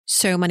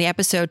So Money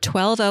episode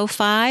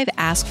 1205,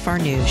 Ask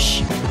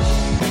Farnoosh.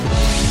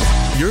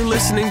 You're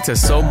listening to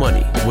So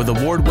Money with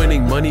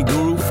award-winning money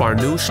guru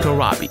Farnoosh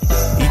Torabi.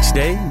 Each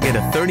day, get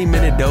a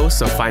 30-minute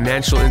dose of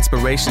financial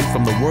inspiration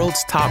from the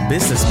world's top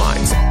business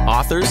minds,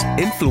 authors,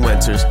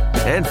 influencers,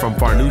 and from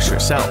Farnoosh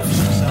herself.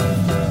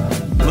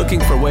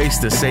 Looking for ways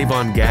to save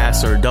on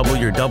gas or double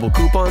your double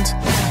coupons?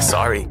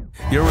 Sorry,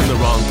 you're in the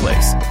wrong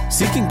place.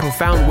 Seeking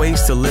profound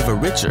ways to live a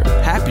richer,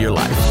 happier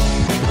life.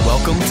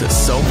 Welcome to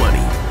So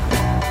Money.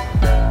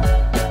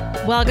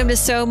 Welcome to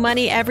So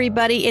Money,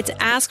 everybody. It's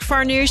Ask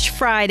Farnoosh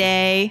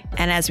Friday.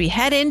 And as we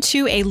head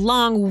into a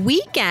long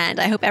weekend,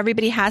 I hope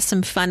everybody has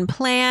some fun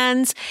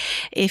plans.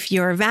 If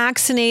you're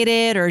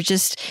vaccinated or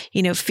just,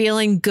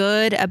 feeling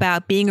good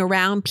about being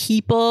around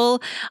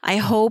people, I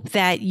hope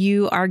that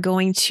you are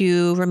going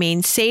to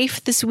remain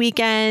safe this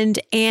weekend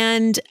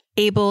and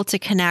able to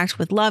connect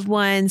with loved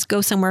ones,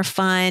 go somewhere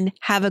fun,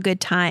 have a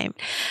good time.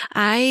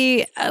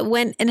 I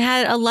went and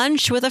had a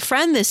lunch with a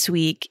friend this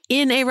week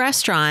in a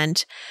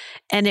restaurant.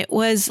 And it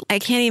was, I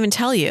can't even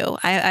tell you,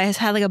 I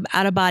had like an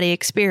out-of-body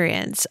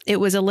experience. It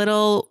was a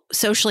little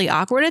socially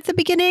awkward at the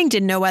beginning.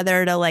 Didn't know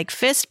whether to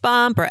fist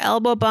bump or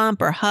elbow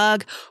bump or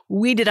hug.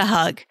 We did a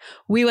hug.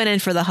 We went in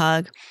for the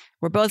hug.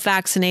 We're both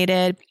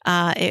vaccinated.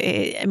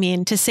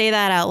 To say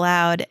that out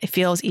loud, it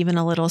feels even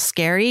a little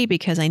scary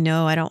because I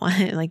know I don't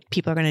want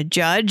people are going to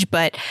judge,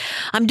 but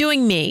I'm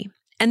doing me.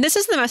 And this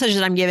is the message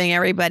that I'm giving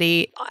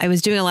everybody. I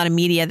was doing a lot of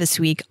media this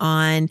week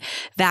on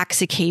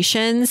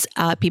vaxications,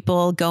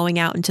 people going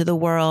out into the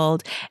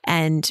world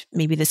and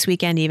maybe this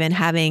weekend even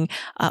having,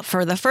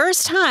 for the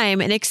first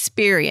time, an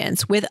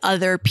experience with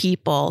other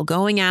people,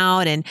 going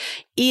out and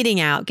eating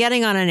out,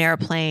 getting on an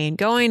airplane,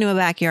 going to a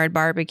backyard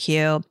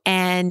barbecue,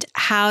 and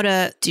how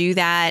to do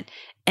that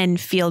and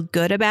feel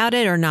good about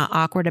it or not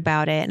awkward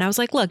about it. And I was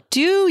like, look,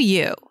 do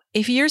you?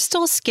 If you're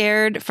still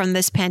scared from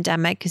this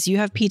pandemic because you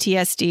have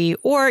PTSD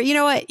or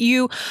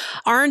you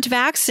aren't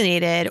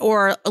vaccinated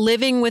or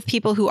living with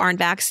people who aren't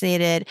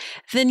vaccinated,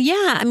 then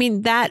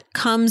that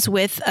comes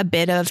with a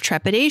bit of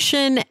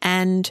trepidation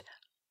and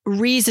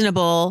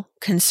reasonable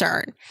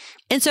concern.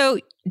 And so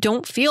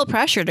don't feel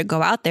pressure to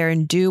go out there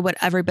and do what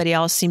everybody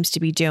else seems to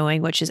be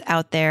doing, which is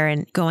out there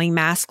and going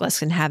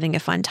maskless and having a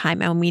fun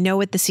time. And we know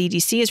what the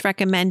CDC has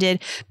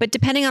recommended, but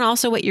depending on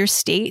also what your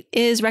state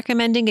is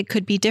recommending, it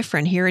could be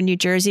different. Here in New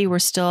Jersey, we're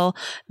still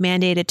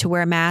mandated to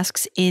wear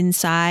masks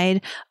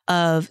inside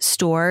of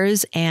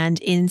stores and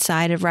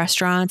inside of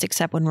restaurants,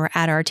 except when we're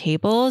at our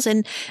tables.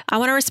 And I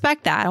want to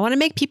respect that. I want to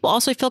make people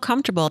also feel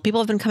comfortable.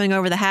 People have been coming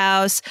over the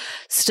house,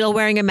 still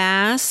wearing a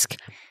mask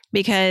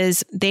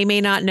because they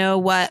may not know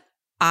what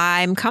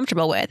I'm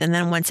comfortable with. And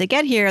then once they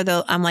get here,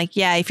 I'm like,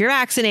 yeah, if you're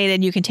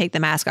vaccinated, you can take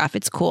the mask off.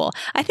 It's cool.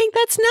 I think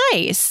that's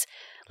nice.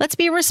 Let's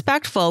be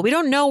respectful. We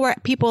don't know where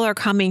people are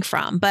coming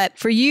from, but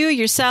for you,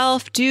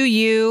 yourself, do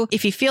you.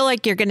 If you feel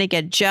like you're going to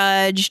get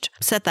judged,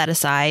 set that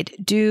aside.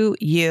 Do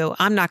you.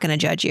 I'm not going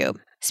to judge you.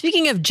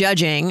 Speaking of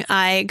judging,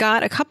 I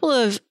got a couple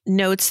of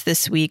notes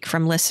this week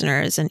from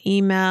listeners, an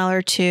email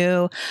or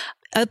two.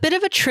 A bit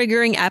of a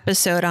triggering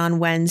episode on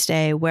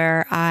Wednesday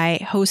where I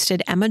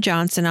hosted Emma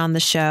Johnson on the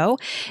show.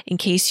 In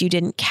case you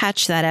didn't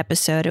catch that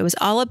episode, it was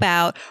all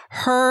about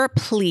her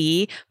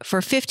plea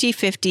for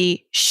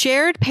 50-50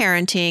 shared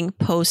parenting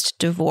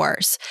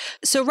post-divorce.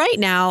 So right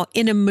now,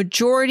 in a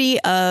majority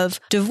of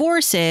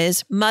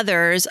divorces,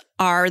 mothers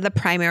are the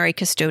primary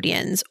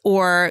custodians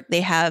or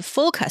they have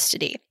full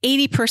custody,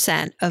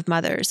 80% of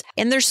mothers.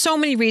 And there's so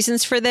many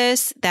reasons for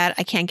this that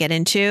I can't get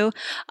into.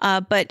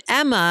 But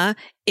Emma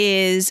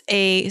is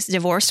a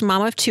divorced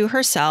mom of two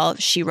herself.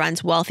 She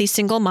runs Wealthy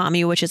Single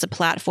Mommy, which is a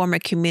platform, a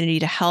community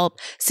to help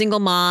single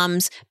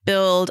moms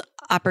build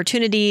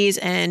opportunities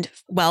and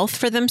wealth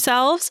for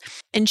themselves.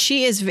 And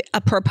she is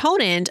a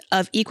proponent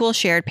of equal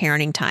shared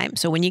parenting time.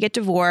 So when you get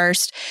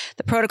divorced,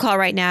 the protocol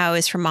right now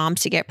is for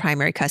moms to get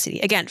primary custody.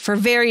 Again, for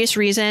various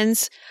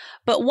reasons.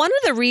 But one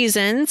of the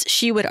reasons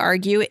she would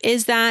argue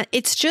is that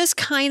it's just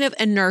kind of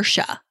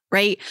inertia,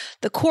 right?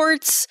 The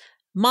courts,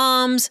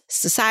 moms,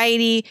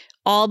 society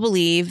all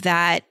believe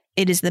that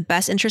it is in the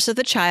best interest of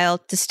the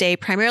child to stay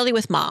primarily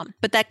with mom.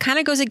 But that kind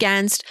of goes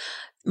against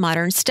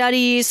modern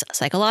studies,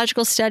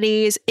 psychological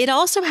studies. It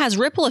also has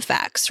ripple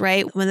effects,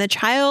 right? When the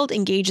child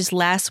engages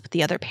less with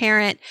the other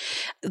parent,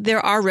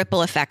 there are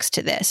ripple effects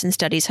to this. And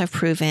studies have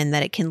proven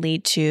that it can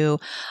lead to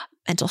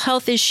mental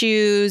health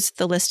issues.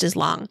 The list is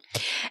long.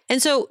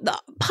 And so the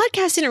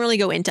podcast didn't really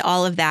go into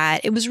all of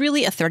that. It was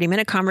really a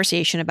 30-minute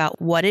conversation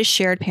about what is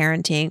shared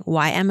parenting,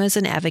 why Emma's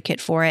an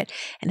advocate for it,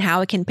 and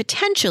how it can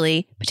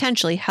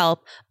potentially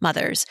help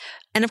mothers.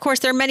 And of course,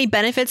 there are many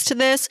benefits to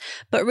this,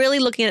 but really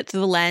looking at it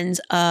through the lens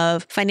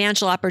of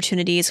financial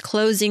opportunities,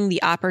 closing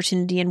the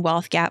opportunity and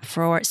wealth gap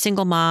for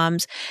single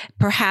moms,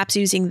 perhaps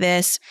using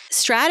this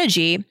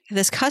strategy,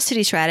 this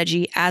custody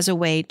strategy as a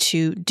way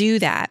to do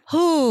that.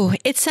 Ooh,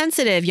 it's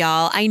sensitive,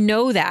 y'all. I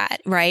know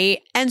that,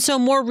 right? And so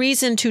more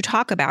reason to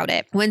talk about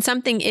it. When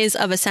something is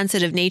of a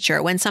sensitive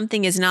nature, when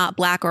something is not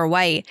black or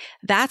white,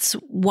 that's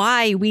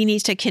why we need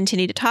to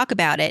continue to talk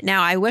about it.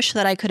 Now, I wish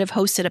that I could have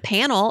hosted a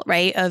panel,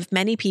 right, of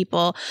many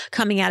people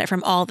coming at it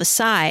from all the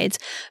sides.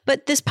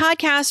 But this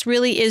podcast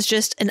really is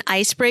just an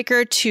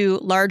icebreaker to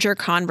larger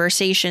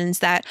conversations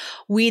that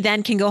we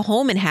then can go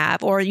home and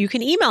have, or you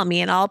can email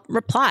me and I'll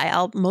reply.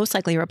 I'll most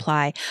likely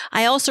reply.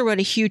 I also wrote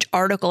a huge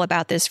article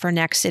about this for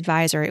Next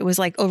Advisor. It was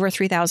like over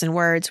 3,000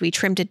 words. We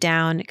trimmed it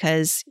down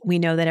because we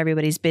know that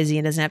everybody's busy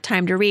and doesn't have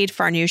time to read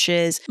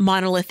Farnoosh's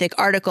monolithic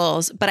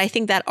articles. But I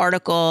think that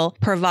article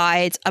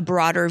provides a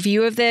broader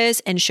view of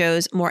this and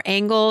shows more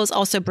angles,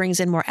 also brings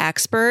in more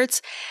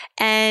experts.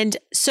 And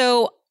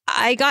so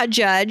I got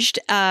judged.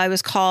 I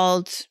was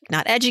called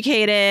not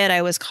educated.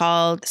 I was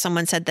called,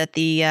 someone said that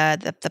the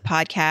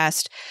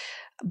podcast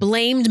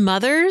blamed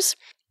mothers.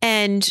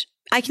 And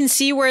I can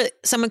see where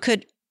someone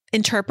could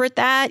interpret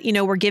that. You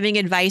know, we're giving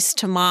advice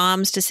to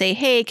moms to say,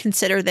 hey,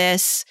 consider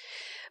this.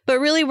 But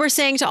really, we're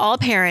saying to all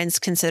parents,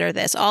 consider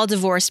this. All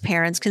divorced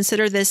parents,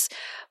 consider this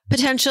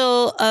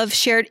potential of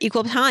shared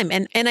equal time.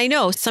 And I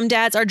know some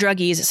dads are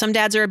druggies, some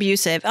dads are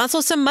abusive.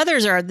 Also, some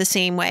mothers are the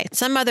same way.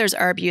 Some mothers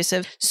are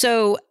abusive.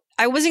 So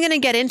I wasn't going to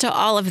get into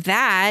all of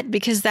that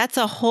because that's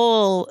a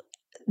whole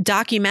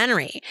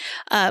documentary.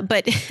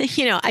 But,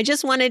 you know, I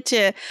just wanted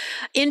to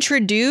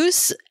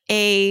introduce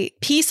a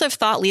piece of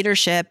thought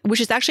leadership, which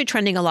is actually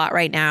trending a lot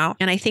right now.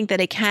 And I think that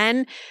it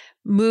can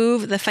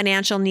move the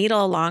financial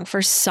needle along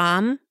for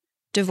some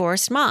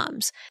divorced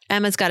moms.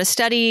 Emma's got a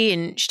study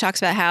and she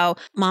talks about how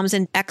moms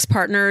and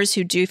ex-partners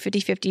who do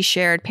 50-50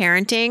 shared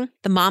parenting,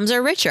 the moms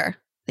are richer.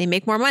 They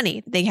make more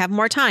money. They have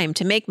more time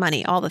to make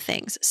money, all the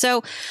things.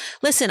 So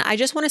listen, I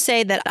just want to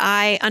say that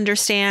I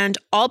understand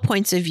all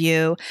points of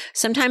view.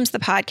 Sometimes the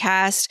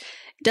podcast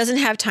doesn't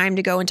have time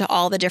to go into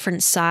all the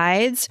different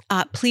sides.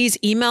 Please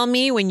email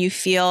me when you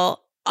feel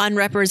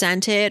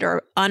unrepresented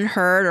or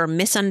unheard or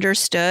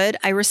misunderstood.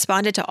 I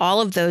responded to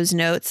all of those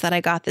notes that I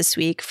got this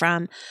week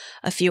from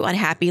a few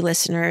unhappy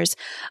listeners,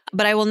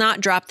 but I will not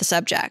drop the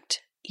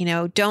subject. You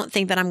know, don't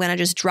think that I'm going to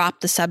just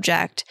drop the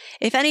subject.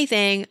 If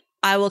anything,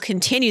 I will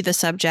continue the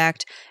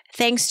subject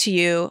thanks to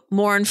you,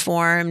 more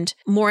informed,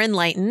 more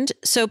enlightened.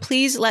 So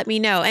please let me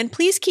know. And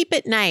please keep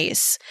it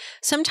nice.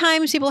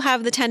 Sometimes people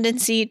have the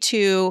tendency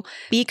to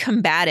be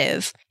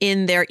combative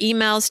in their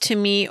emails to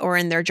me or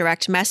in their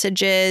direct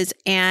messages.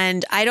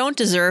 And I don't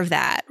deserve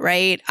that,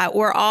 right?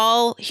 We're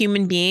all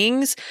human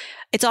beings.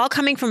 It's all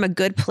coming from a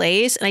good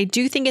place. And I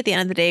do think at the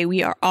end of the day,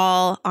 we are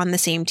all on the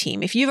same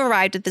team. If you've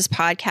arrived at this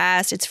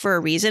podcast, it's for a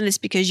reason. It's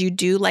because you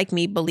do, like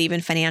me, believe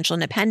in financial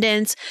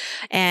independence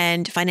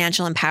and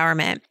financial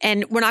empowerment.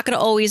 And we're not going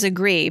to always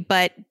agree,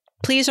 but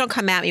please don't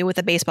come at me with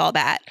a baseball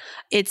bat.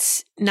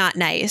 It's not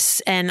nice.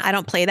 And I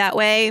don't play that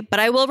way, but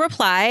I will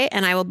reply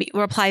and I will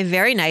reply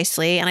very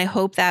nicely. And I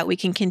hope that we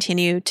can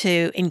continue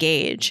to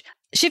engage.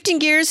 Shifting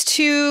gears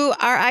to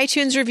our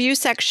iTunes review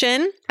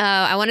section,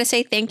 I want to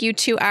say thank you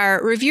to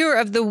our reviewer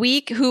of the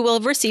week who will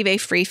receive a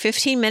free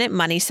 15-minute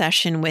money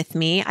session with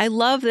me. I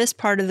love this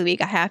part of the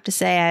week, I have to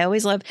say. I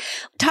always love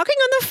talking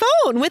on the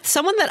phone with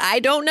someone that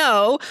I don't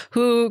know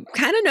who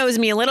kind of knows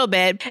me a little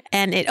bit.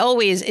 And it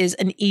always is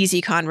an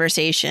easy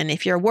conversation.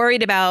 If you're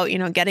worried about,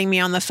 getting me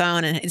on the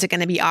phone and is it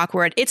going to be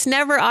awkward? It's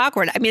never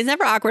awkward. I mean, it's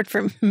never awkward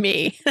for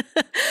me.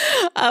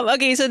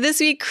 Okay, so this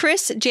week,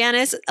 Chris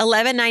Janice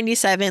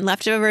 1197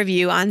 left a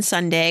review on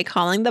Sunday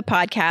calling the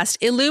podcast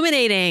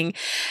Illuminating.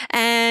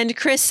 And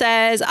Chris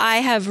says, I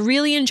have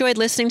really enjoyed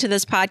listening to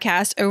this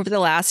podcast over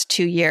the last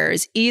 2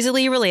 years.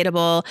 Easily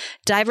relatable,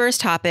 diverse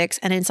topics,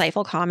 and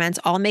insightful comments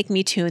all make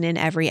me tune in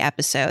every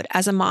episode.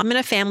 As a mom in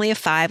a family of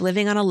 5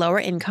 living on a lower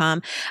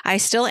income, I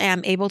still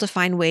am able to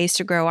find ways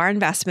to grow our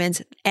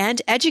investments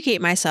and educate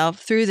myself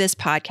through this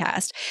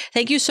podcast.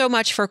 Thank you so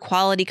much for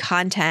quality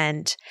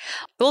content.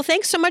 Well,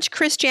 thanks so much,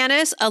 Chris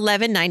Janice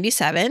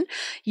 1197.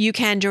 You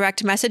can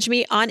direct message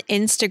me on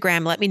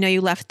Instagram. Let me know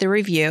you left the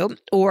review,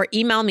 or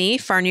email me,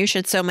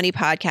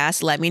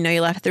 Farnoosh@SoManyPodcasts. Let me know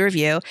you left the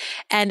review,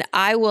 and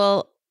I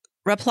will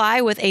reply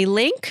with a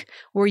link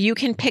where you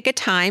can pick a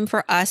time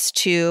for us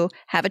to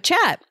have a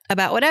chat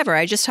about whatever.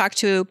 I just talked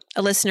to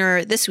a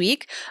listener this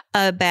week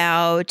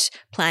about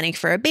planning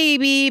for a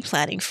baby,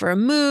 planning for a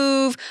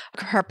move.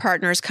 Her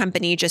partner's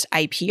company just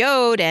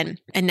IPO'd and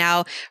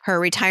now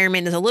her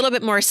retirement is a little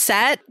bit more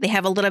set. They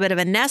have a little bit of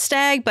a nest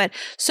egg, but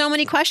so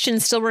many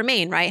questions still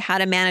remain, right? How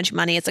to manage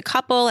money as a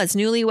couple, as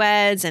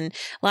newlyweds, and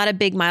a lot of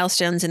big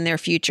milestones in their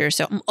future.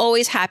 So I'm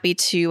always happy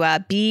to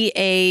be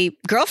a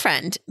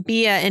girlfriend,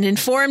 be an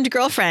informed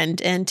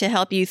girlfriend, and to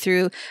help you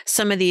through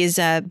some of these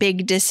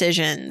big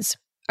decisions.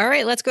 All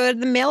right, let's go to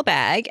the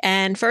mailbag.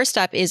 And first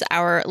up is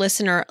our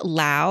listener,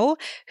 Lau,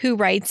 who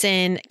writes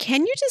in,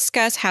 can you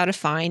discuss how to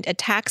find a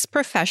tax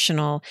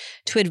professional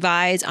to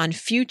advise on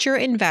future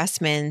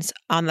investments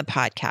on the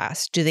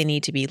podcast? Do they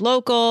need to be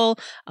local,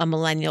 a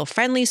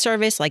millennial-friendly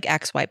service like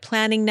XY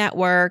Planning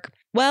Network?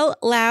 Well,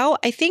 Lau,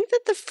 I think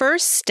that the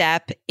first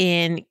step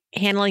in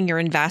handling your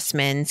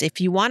investments,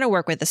 if you want to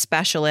work with a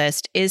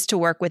specialist, is to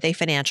work with a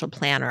financial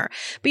planner.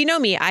 But you know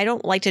me, I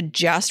don't like to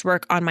just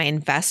work on my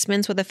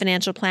investments with a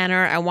financial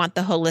planner. I want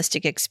the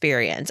holistic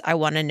experience. I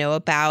want to know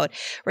about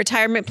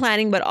retirement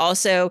planning, but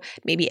also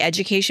maybe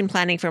education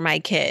planning for my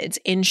kids,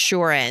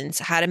 insurance,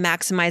 how to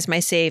maximize my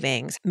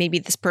savings. Maybe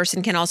this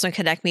person can also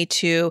connect me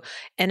to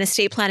an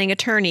estate planning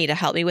attorney to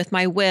help me with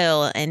my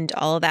will and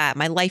all of that,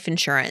 my life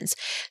insurance.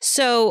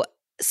 So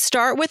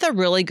start with a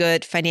really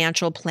good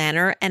financial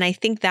planner. And I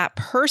think that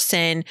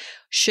person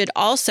should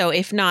also,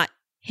 if not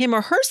him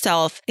or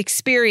herself,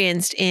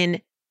 experienced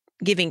in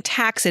giving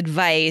tax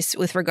advice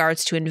with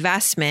regards to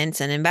investments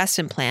and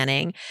investment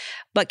planning,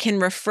 but can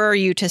refer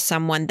you to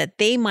someone that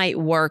they might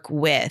work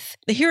with.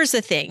 But here's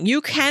the thing. You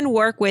can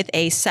work with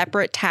a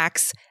separate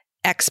tax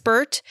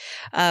expert,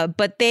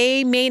 but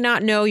they may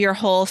not know your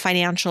whole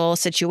financial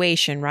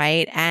situation,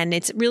 right? And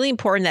it's really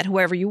important that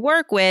whoever you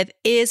work with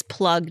is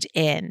plugged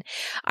in.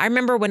 I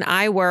remember when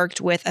I worked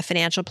with a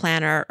financial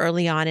planner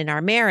early on in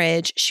our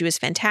marriage, she was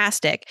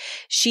fantastic.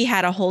 She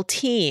had a whole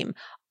team,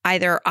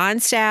 either on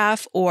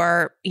staff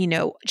or,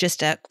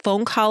 just a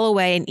phone call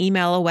away, an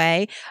email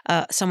away,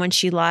 someone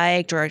she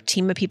liked or a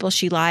team of people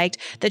she liked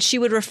that she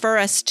would refer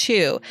us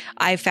to.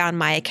 I found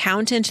my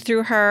accountant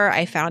through her.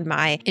 I found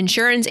my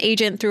insurance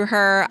agent through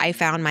her. I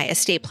found my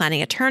estate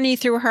planning attorney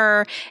through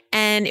her.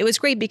 And it was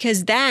great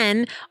because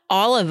then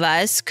all of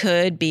us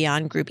could be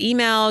on group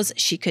emails.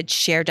 She could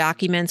share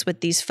documents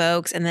with these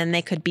folks, and then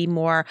they could be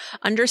more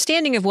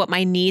understanding of what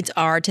my needs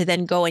are to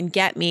then go and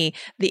get me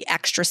the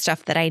extra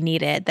stuff that I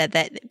needed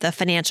that the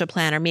financial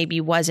planner maybe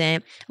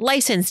wasn't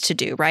licensed to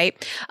do,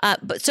 right?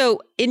 But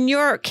so in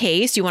your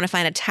case, you want to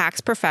find a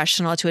tax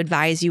professional to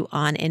advise you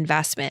on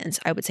investments.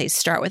 I would say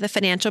start with a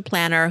financial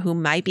planner who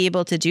might be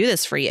able to do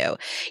this for you.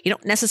 You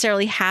don't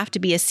necessarily have to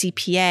be a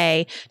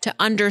CPA to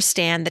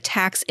understand the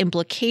tax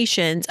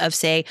implications of,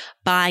 say,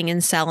 buying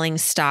and selling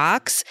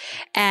stocks.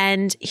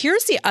 And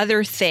here's the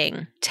other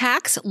thing,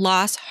 tax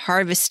loss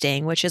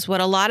harvesting, which is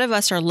what a lot of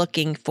us are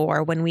looking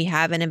for when we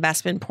have an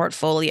investment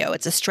portfolio.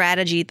 It's a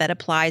strategy that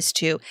applies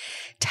to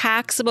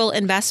taxable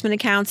investment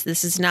accounts.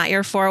 This is not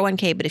your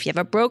 401k, but if you have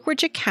a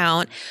brokerage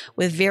account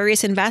with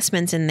various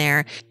investments in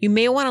there, you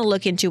may want to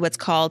look into what's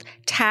called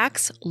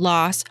tax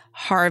loss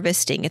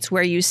harvesting. It's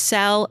where you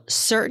sell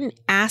certain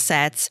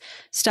assets,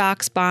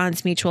 stocks,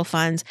 bonds, mutual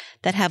funds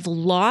that have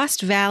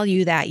lost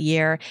value that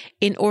year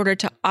in order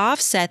to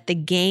offset the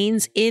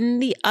gains in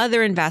the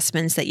other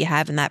investments that you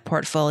have in that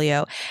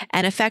portfolio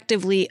and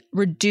effectively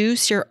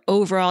reduce your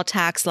overall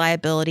tax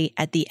liability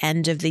at the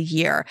end of the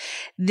year.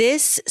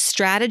 This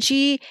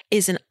strategy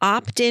is an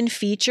opt-in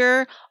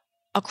feature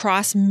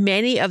across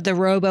many of the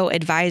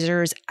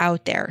robo-advisors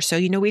out there. So,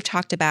 we've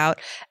talked about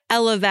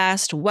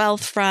Ellevest,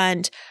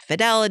 Wealthfront,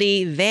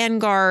 Fidelity,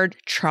 Vanguard,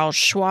 Charles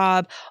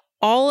Schwab.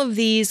 All of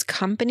these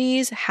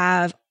companies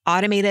have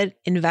automated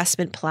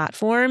investment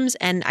platforms,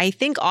 and I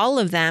think all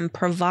of them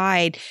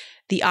provide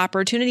the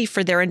opportunity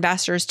for their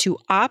investors to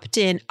opt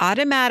in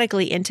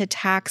automatically into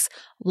tax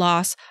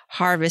loss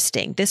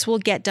harvesting. This will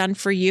get done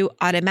for you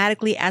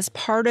automatically as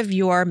part of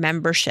your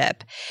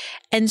membership.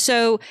 And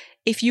so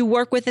if you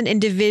work with an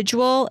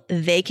individual,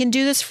 they can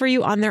do this for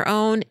you on their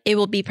own. It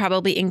will be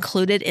probably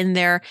included in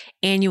their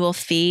annual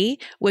fee,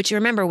 which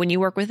remember, when you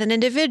work with an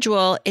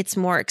individual, it's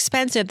more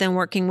expensive than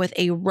working with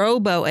a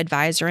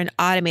robo-advisor, an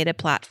automated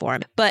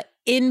platform. But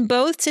in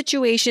both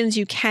situations,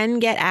 you can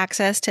get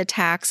access to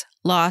tax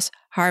loss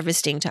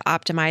harvesting to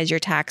optimize your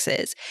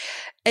taxes.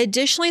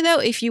 Additionally, though,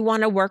 if you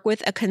want to work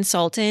with a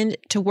consultant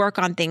to work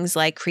on things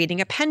like creating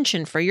a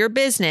pension for your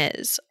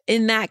business,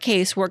 in that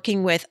case,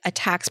 working with a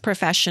tax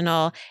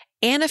professional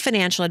and a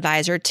financial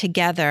advisor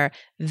together,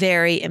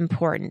 very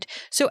important.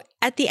 So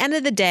at the end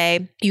of the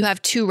day, you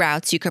have two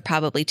routes you could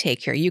probably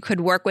take here. You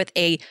could work with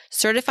a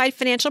certified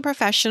financial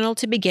professional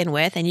to begin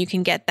with, and you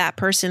can get that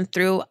person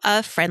through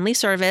a friendly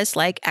service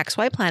like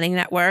XY Planning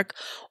Network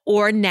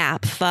or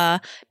NAPFA.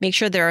 Make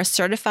sure they're a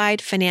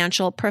certified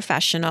financial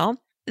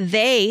professional.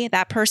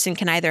 That person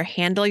can either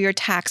handle your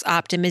tax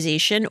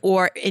optimization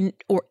or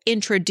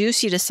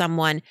introduce you to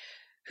someone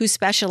who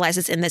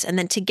specializes in this. And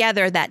then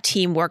together that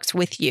team works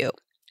with you.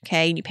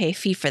 Okay. And you pay a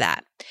fee for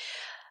that.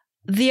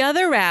 The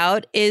other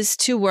route is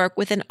to work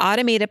with an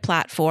automated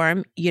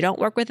platform. You don't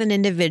work with an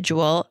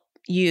individual.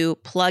 You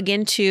plug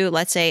into,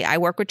 let's say I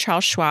work with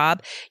Charles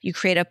Schwab. You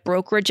create a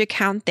brokerage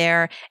account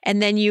there,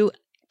 and then you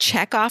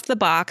check off the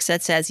box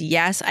that says,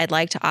 yes, I'd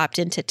like to opt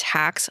into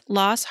tax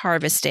loss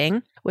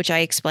harvesting, which I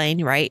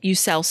explained, right? You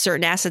sell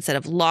certain assets that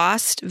have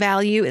lost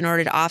value in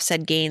order to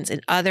offset gains in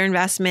other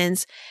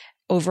investments,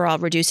 overall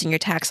reducing your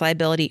tax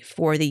liability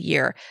for the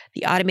year.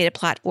 The automated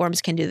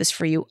platforms can do this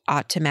for you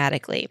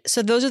automatically.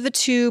 So those are the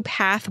two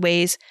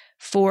pathways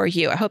for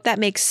you. I hope that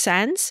makes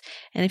sense.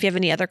 And if you have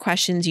any other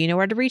questions, you know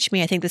where to reach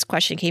me. I think this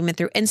question came in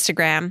through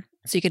Instagram,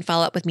 so you can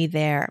follow up with me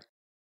there.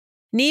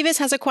 Nevis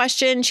has a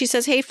question. She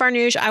says, hey,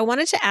 Farnoosh, I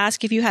wanted to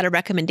ask if you had a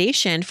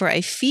recommendation for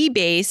a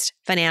fee-based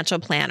financial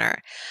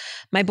planner.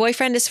 My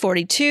boyfriend is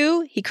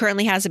 42. He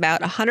currently has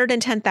about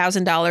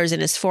 $110,000 in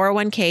his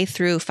 401k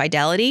through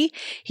Fidelity.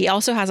 He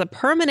also has a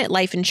permanent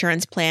life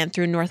insurance plan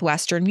through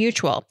Northwestern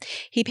Mutual.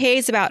 He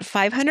pays about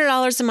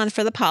 $500 a month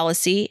for the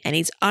policy, and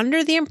he's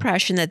under the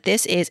impression that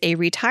this is a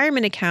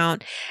retirement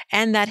account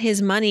and that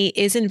his money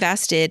is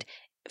invested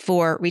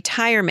for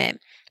retirement.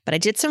 But I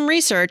did some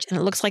research and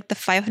it looks like the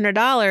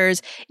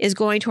 $500 is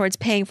going towards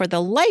paying for the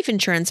life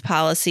insurance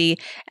policy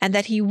and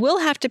that he will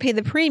have to pay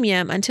the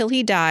premium until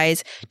he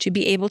dies to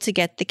be able to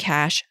get the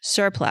cash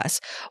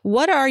surplus.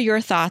 What are your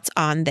thoughts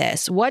on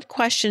this? What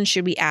questions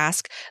should we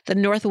ask the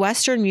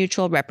Northwestern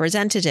Mutual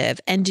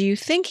representative? And do you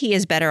think he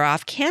is better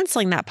off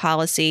canceling that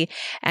policy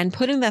and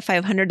putting the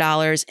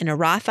 $500 in a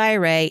Roth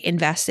IRA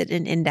invested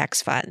in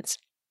index funds?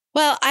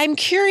 Well, I'm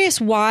curious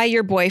why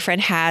your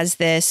boyfriend has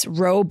this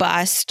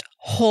robust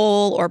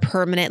whole or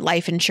permanent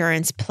life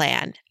insurance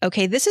plan.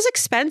 Okay, this is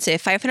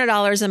expensive.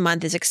 $500 a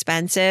month is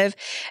expensive.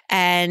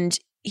 And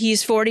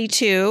he's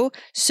 42.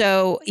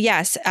 So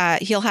yes,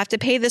 he'll have to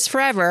pay this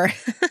forever.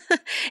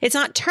 It's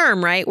not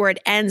term, right? Where it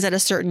ends at a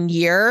certain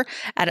year,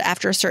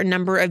 after a certain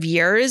number of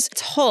years.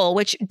 It's whole,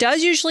 which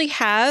does usually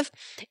have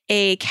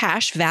a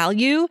cash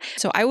value.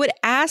 So I would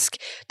ask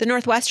the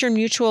Northwestern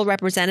Mutual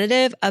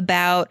representative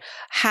about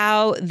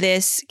how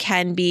this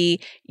can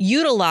be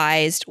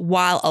utilized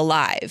while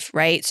alive,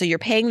 right? So you're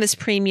paying this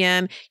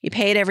premium, you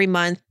pay it every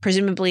month,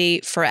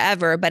 presumably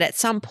forever, but at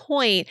some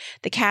point,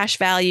 the cash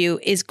value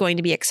is going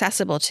to be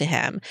accessible to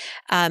him.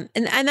 And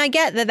I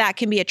get that that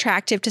can be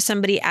attractive to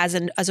somebody as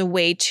a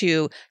way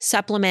to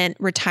supplement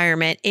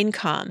retirement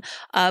income.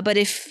 But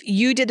if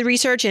you did the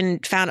research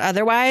and found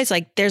otherwise,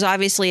 like there's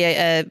obviously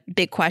a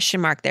big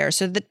question mark there.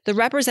 So the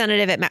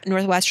representative at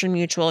Northwestern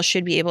Mutual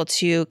should be able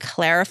to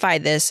clarify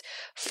this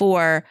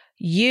for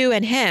you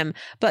and him.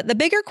 But the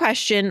bigger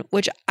question,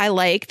 which I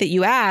like that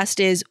you asked,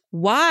 is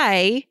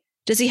why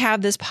does he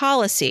have this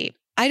policy?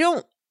 I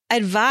don't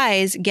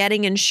advise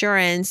getting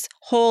insurance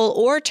whole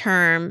or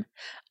term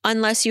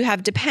unless you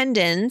have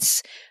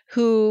dependents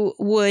who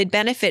would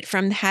benefit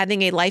from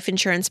having a life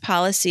insurance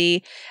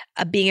policy,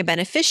 being a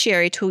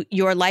beneficiary to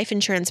your life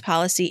insurance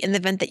policy in the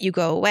event that you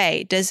go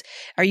away.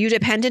 Are you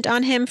dependent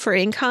on him for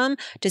income?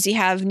 Does he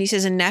have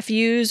nieces and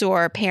nephews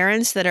or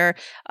parents that are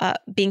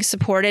being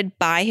supported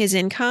by his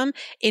income?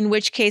 In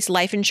which case,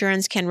 life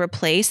insurance can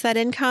replace that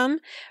income,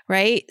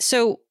 right?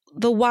 So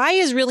the why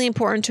is really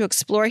important to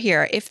explore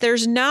here. If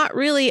there's not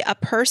really a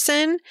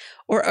person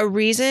or a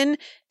reason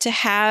to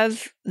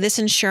have this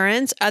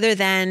insurance other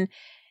than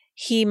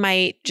he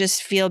might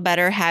just feel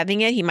better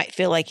having it. He might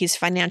feel like he's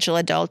financial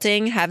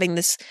adulting, having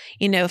this,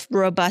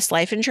 robust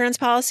life insurance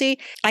policy.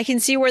 I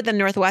can see where the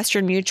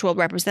Northwestern Mutual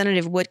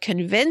representative would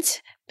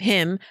convince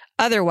him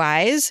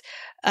otherwise.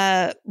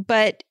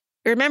 But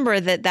remember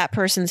that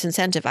person's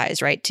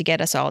incentivized, right, to get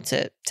us all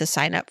to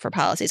sign up for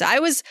policies. I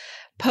was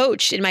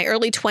poached in my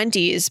early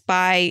 20s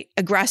by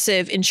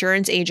aggressive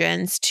insurance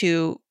agents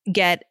to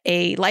get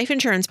a life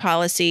insurance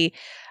policy.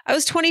 I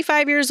was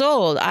 25 years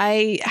old.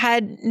 I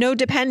had no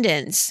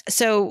dependents.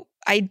 So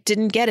I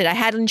didn't get it. I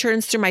had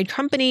insurance through my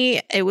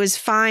company. It was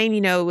fine.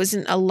 It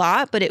wasn't a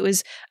lot, but it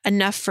was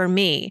enough for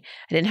me.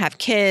 I didn't have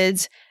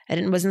kids.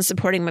 Wasn't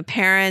supporting my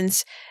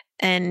parents.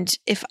 And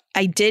if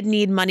I did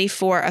need money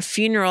for a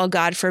funeral,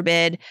 God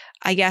forbid,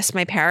 I guess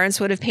my parents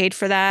would have paid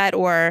for that.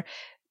 Or,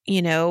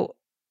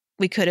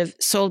 we could have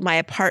sold my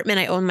apartment.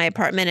 I owned my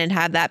apartment and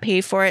had that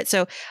pay for it.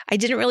 So I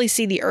didn't really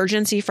see the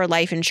urgency for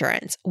life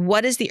insurance.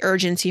 What is the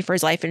urgency for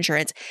his life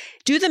insurance?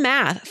 Do the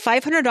math.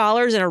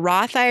 $500 in a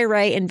Roth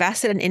IRA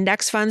invested in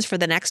index funds for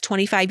the next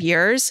 25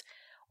 years.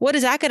 What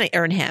is that going to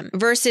earn him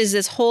versus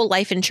this whole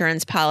life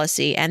insurance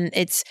policy and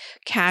its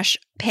cash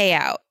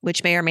payout,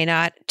 which may or may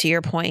not, to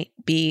your point,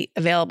 be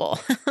available?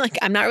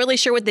 I'm not really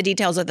sure what the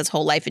details of this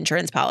whole life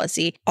insurance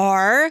policy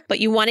are, but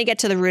you want to get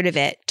to the root of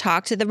it.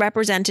 Talk to the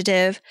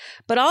representative,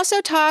 but also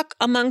talk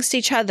amongst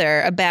each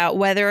other about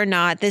whether or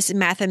not this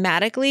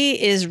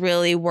mathematically is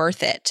really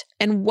worth it.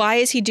 And why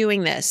is he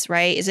doing this,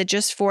 right? Is it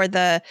just for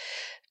the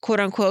quote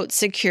unquote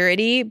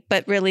security,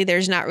 but really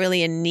there's not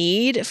really a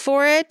need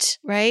for it,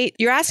 right?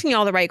 You're asking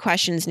all the right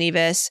questions,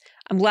 Nevis.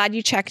 I'm glad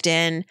you checked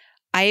in.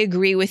 I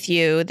agree with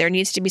you. There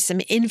needs to be some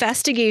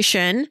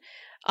investigation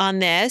on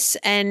this.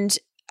 And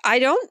I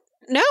don't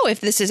know if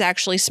this is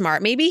actually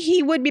smart. Maybe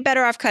he would be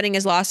better off cutting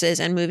his losses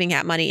and moving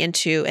that money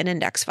into an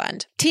index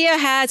fund. Tia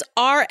has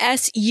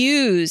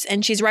RSUs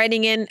and she's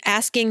writing in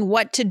asking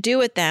what to do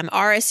with them.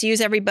 RSUs,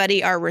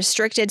 everybody, are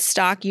restricted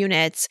stock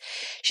units.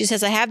 She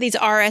says, I have these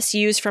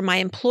RSUs from my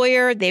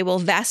employer. They will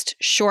vest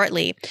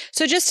shortly.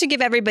 So just to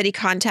give everybody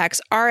context,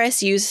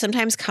 RSUs,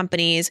 sometimes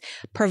companies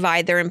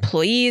provide their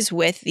employees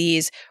with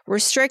these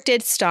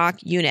restricted stock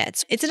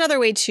units. It's another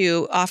way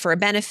to offer a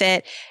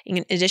benefit.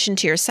 In addition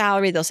to your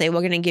salary, they'll say,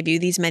 we're going to give you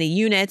these many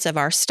units of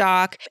our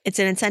stock. It's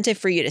an incentive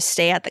for you to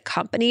stay at the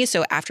company.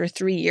 So after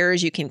 3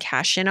 years, you can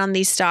cash in on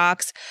these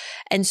stocks.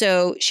 And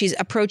so she's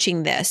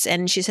approaching this.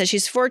 And she says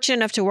she's fortunate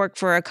enough to work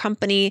for a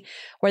company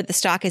where the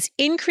stock has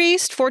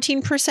increased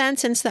 14%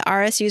 since the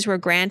RSUs were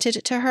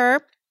granted to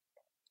her.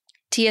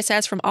 Tia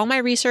says, from all my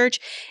research,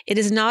 it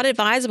is not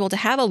advisable to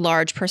have a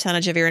large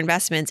percentage of your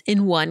investments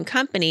in one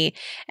company,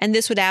 and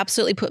this would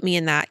absolutely put me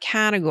in that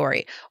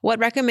category. What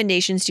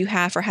recommendations do you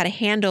have for how to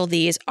handle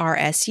these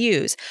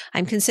RSUs?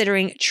 I'm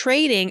considering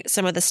trading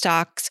some of the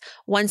stocks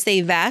once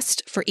they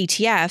vest for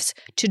ETFs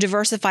to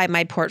diversify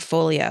my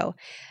portfolio.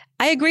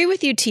 I agree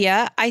with you,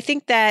 Tia. I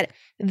think that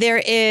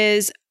there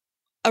is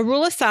a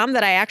rule of thumb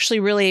that I actually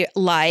really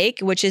like,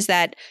 which is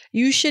that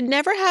you should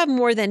never have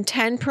more than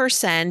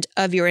 10%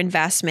 of your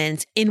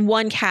investments in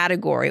one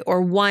category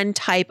or one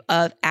type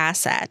of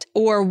asset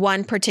or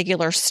one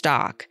particular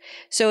stock.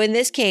 So in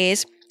this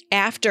case,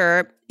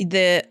 after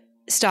the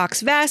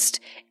stocks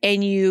vest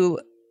and you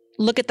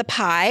look at the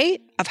pie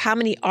of how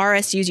many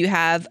RSUs you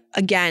have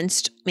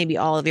against maybe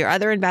all of your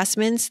other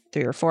investments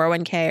through your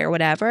 401k or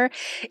whatever.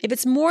 If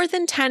it's more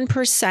than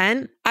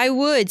 10%, I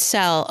would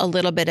sell a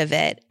little bit of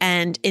it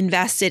and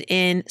invest it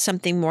in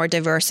something more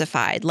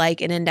diversified, like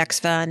an index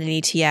fund, an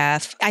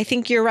ETF. I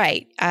think you're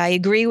right. I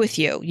agree with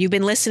you. You've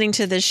been listening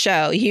to this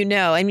show.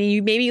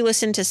 Maybe you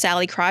listened to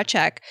Sally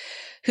Krawcheck,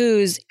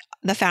 who's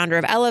the founder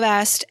of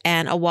Ellevest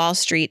and a Wall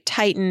Street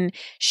titan.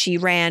 She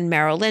ran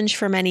Merrill Lynch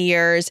for many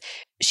years.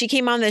 She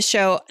came on this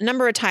show a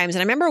number of times.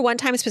 And I remember one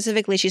time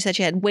specifically, she said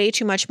she had way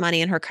too much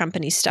money in her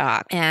company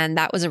stock. And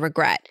that was a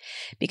regret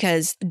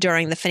because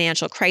during the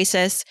financial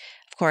crisis,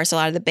 of course, a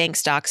lot of the bank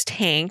stocks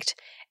tanked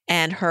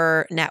and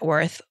her net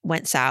worth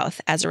went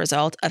south as a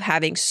result of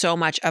having so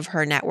much of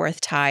her net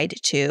worth tied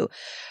to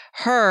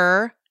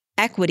her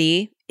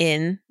equity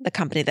in the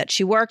company that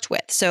she worked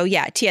with. So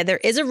yeah, Tia,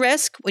 there is a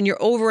risk when you're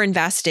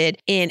overinvested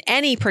in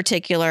any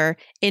particular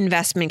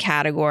investment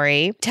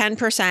category.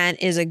 10%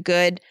 is a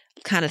good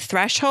kind of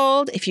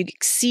threshold. If you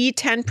exceed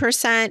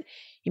 10%,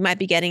 you might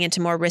be getting into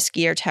more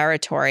riskier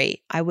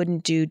territory. I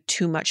wouldn't do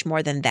too much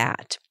more than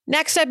that.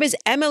 Next up is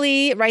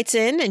Emily writes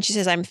in and she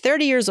says, I'm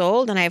 30 years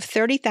old and I have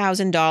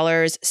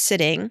 $30,000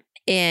 sitting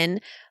in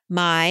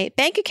my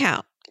bank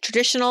account.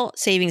 Traditional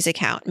savings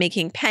account,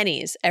 making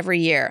pennies every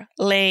year.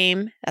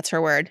 Lame. That's her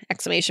word.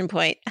 Exclamation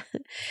point.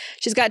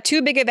 She's got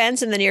 2 big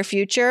events in the near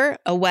future,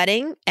 a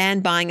wedding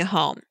and buying a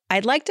home.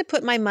 I'd like to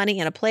put my money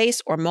in a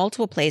place or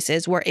multiple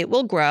places where it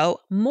will grow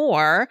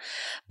more,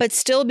 but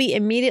still be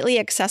immediately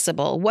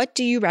accessible. What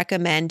do you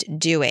recommend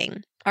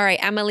doing? All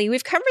right, Emily,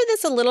 we've covered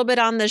this a little bit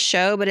on the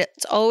show, but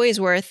it's always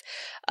worth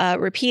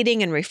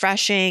repeating and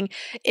refreshing.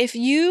 If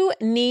you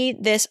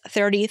need this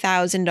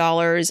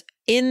 $30,000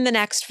 in the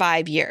next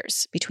 5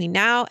 years, between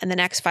now and the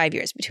next 5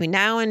 years, between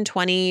now and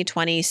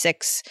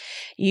 2026,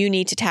 you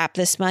need to tap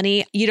this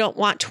money. You don't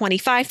want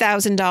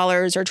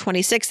 $25,000 or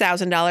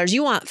 $26,000.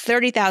 You want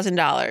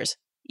 $30,000.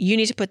 You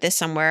need to put this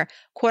somewhere,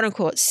 quote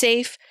unquote,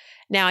 safe.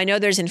 Now, I know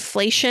there's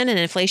inflation and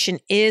inflation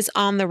is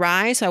on the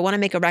rise. So I want to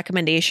make a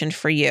recommendation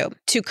for you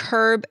to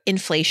curb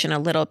inflation a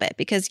little bit.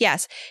 Because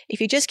yes,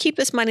 if you just keep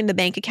this money in the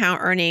bank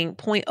account earning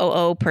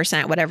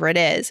 0.00%, whatever it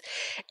is,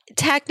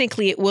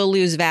 technically it will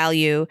lose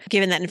value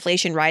given that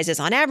inflation rises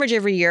on average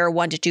every year,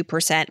 1% to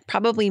 2%,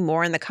 probably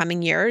more in the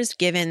coming years,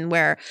 given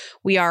where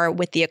we are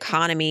with the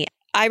economy.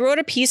 I wrote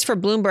a piece for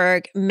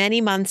Bloomberg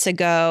many months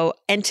ago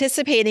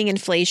anticipating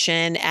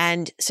inflation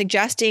and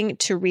suggesting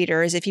to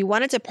readers if you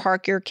wanted to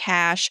park your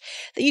cash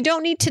that you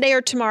don't need today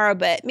or tomorrow,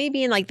 but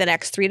maybe in like the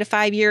next 3 to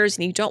 5 years,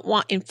 and you don't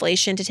want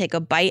inflation to take a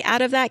bite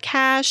out of that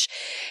cash,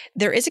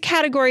 there is a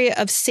category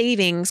of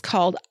savings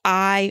called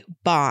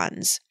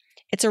I-bonds.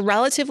 It's a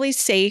relatively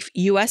safe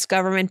U.S.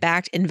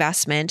 government-backed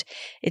investment.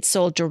 It's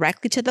sold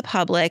directly to the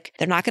public.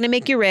 They're not going to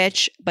make you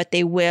rich, but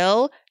they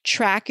will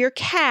track your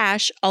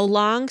cash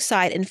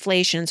alongside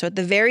inflation. So at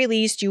the very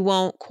least, you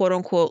won't, quote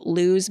unquote,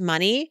 lose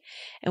money.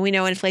 And we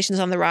know inflation is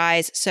on the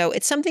rise. So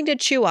it's something to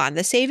chew on.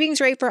 The savings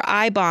rate for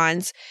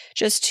I-bonds,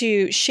 just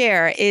to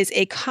share, is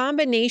a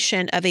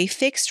combination of a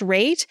fixed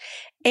rate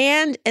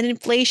and an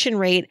inflation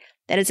rate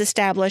that is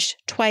established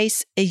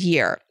twice a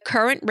year.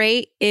 Current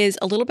rate is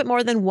a little bit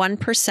more than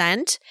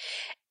 1%.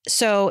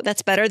 So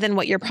that's better than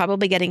what you're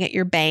probably getting at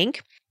your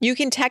bank. You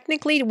can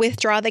technically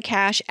withdraw the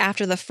cash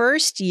after the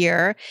first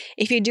year.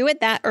 If you do it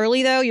that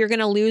early, though, you're going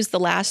to lose the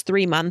last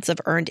 3 months of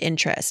earned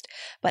interest.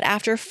 But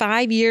after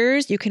 5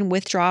 years, you can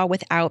withdraw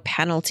without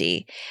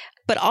penalty.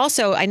 But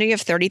also, I know you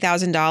have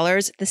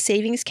 $30,000. The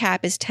savings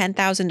cap is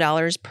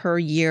 $10,000 per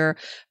year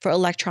for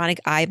electronic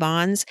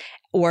I-bonds,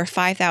 or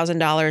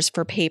 $5,000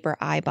 for paper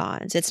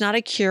I-bonds. It's not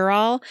a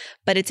cure-all,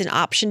 but it's an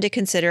option to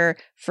consider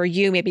for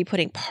you, maybe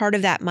putting part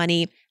of that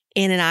money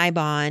in an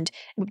I-bond,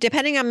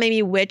 depending on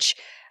maybe which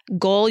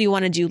goal you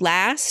want to do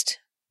last,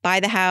 buy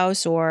the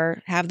house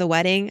or have the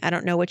wedding. I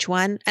don't know which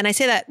one. And I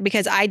say that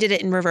because I did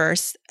it in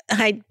reverse.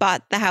 I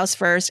bought the house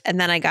first and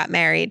then I got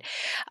married,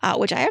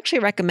 which I actually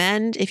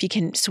recommend if you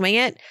can swing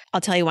it.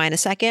 I'll tell you why in a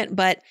second,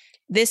 but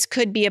this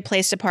could be a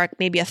place to park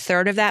maybe a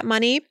third of that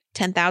money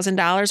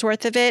 $10,000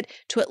 worth of it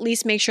to at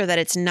least make sure that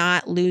it's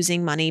not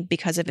losing money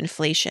because of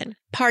inflation.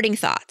 Parting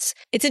thoughts.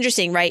 It's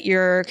interesting, right?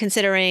 You're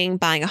considering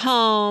buying a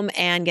home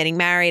and getting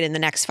married in the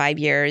next 5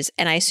 years.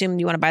 And I assume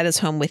you want to buy this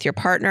home with your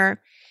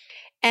partner.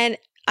 And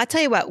I'll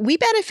tell you what, we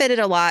benefited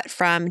a lot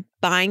from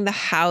buying the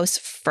house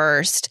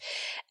first.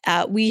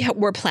 We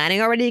were planning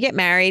already to get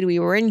married. We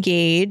were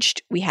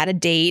engaged. We had a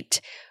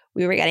date.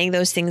 We were getting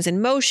those things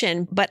in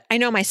motion. But I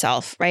know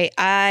myself, right?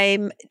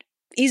 I'm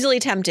easily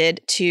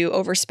tempted to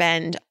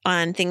overspend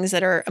on things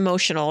that are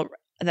emotional,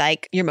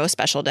 like your most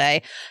special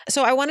day.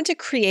 So I wanted to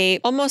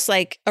create almost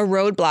like a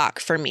roadblock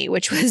for me,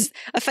 which was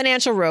a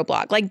financial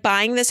roadblock. Like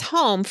buying this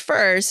home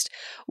first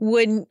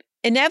would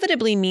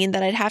inevitably mean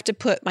that I'd have to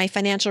put my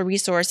financial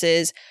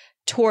resources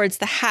towards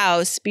the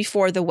house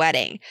before the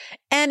wedding.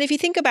 And if you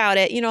think about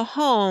it,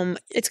 home,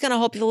 it's going to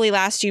hopefully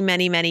last you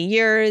many, many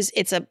years.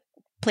 It's a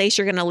place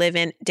you're going to live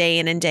in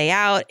and day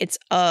out. It's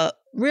a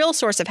real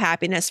source of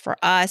happiness for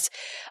us.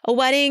 A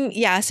wedding,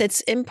 yes,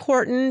 it's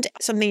important,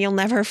 something you'll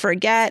never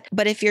forget.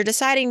 But if you're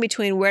deciding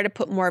between where to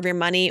put more of your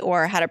money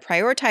or how to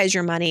prioritize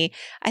your money,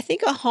 I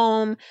think a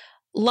home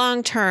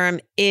long-term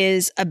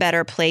is a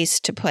better place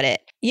to put it.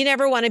 You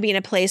never want to be in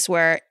a place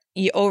where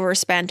you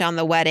overspent on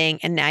the wedding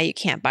and now you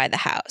can't buy the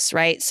house,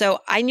 right? So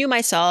I knew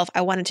myself,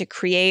 I wanted to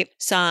create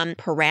some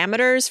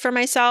parameters for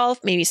myself,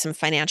 maybe some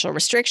financial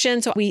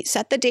restrictions. So we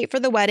set the date for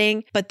the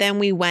wedding, but then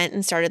we went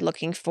and started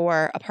looking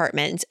for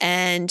apartments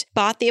and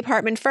bought the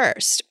apartment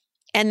first.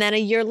 And then a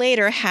year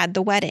later had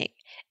the wedding.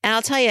 And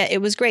I'll tell you,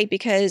 it was great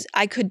because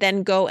I could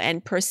then go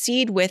and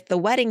proceed with the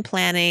wedding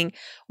planning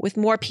with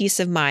more peace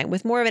of mind,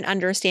 with more of an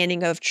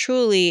understanding of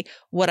truly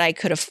what I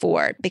could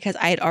afford because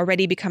I had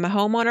already become a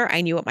homeowner.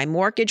 I knew what my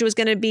mortgage was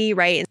going to be,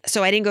 right?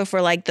 So I didn't go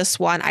for like the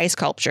swan ice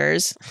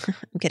sculptures.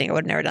 I'm kidding. I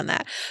would have never done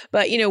that.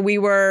 But, we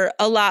were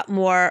a lot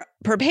more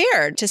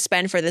prepared to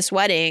spend for this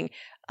wedding,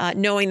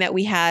 knowing that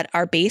we had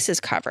our bases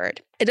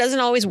covered. It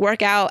doesn't always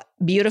work out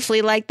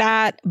beautifully like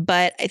that,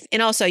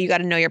 and also you got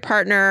to know your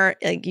partner.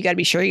 Like you got to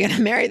be sure you're going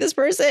to marry this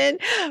person.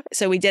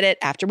 So we did it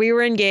after we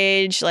were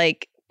engaged.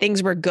 Like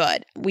things were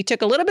good. We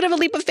took a little bit of a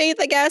leap of faith,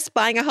 I guess,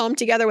 buying a home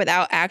together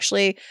without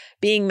actually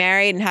being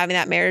married and having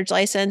that marriage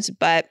license,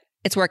 but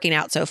it's working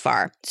out so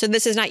far. So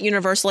this is not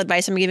universal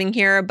advice I'm giving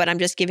here, but I'm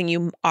just giving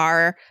you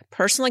our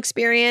personal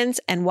experience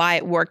and why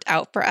it worked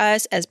out for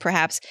us as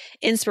perhaps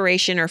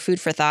inspiration or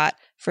food for thought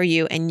for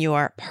you and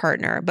your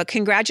partner. But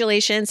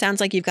congratulations.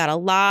 Sounds like you've got a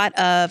lot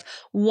of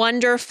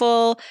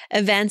wonderful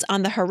events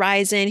on the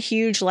horizon,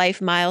 huge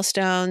life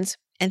milestones.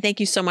 And thank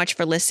you so much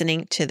for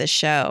listening to the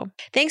show.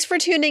 Thanks for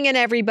tuning in,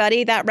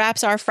 everybody. That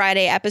wraps our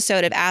Friday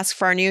episode of Ask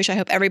Farnoosh. I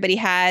hope everybody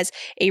has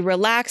a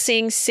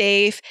relaxing,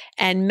 safe,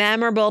 and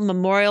memorable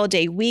Memorial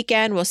Day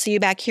weekend. We'll see you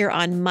back here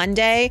on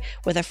Monday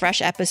with a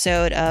fresh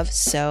episode of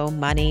So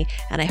Money.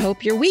 And I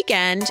hope your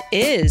weekend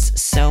is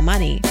so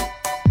money.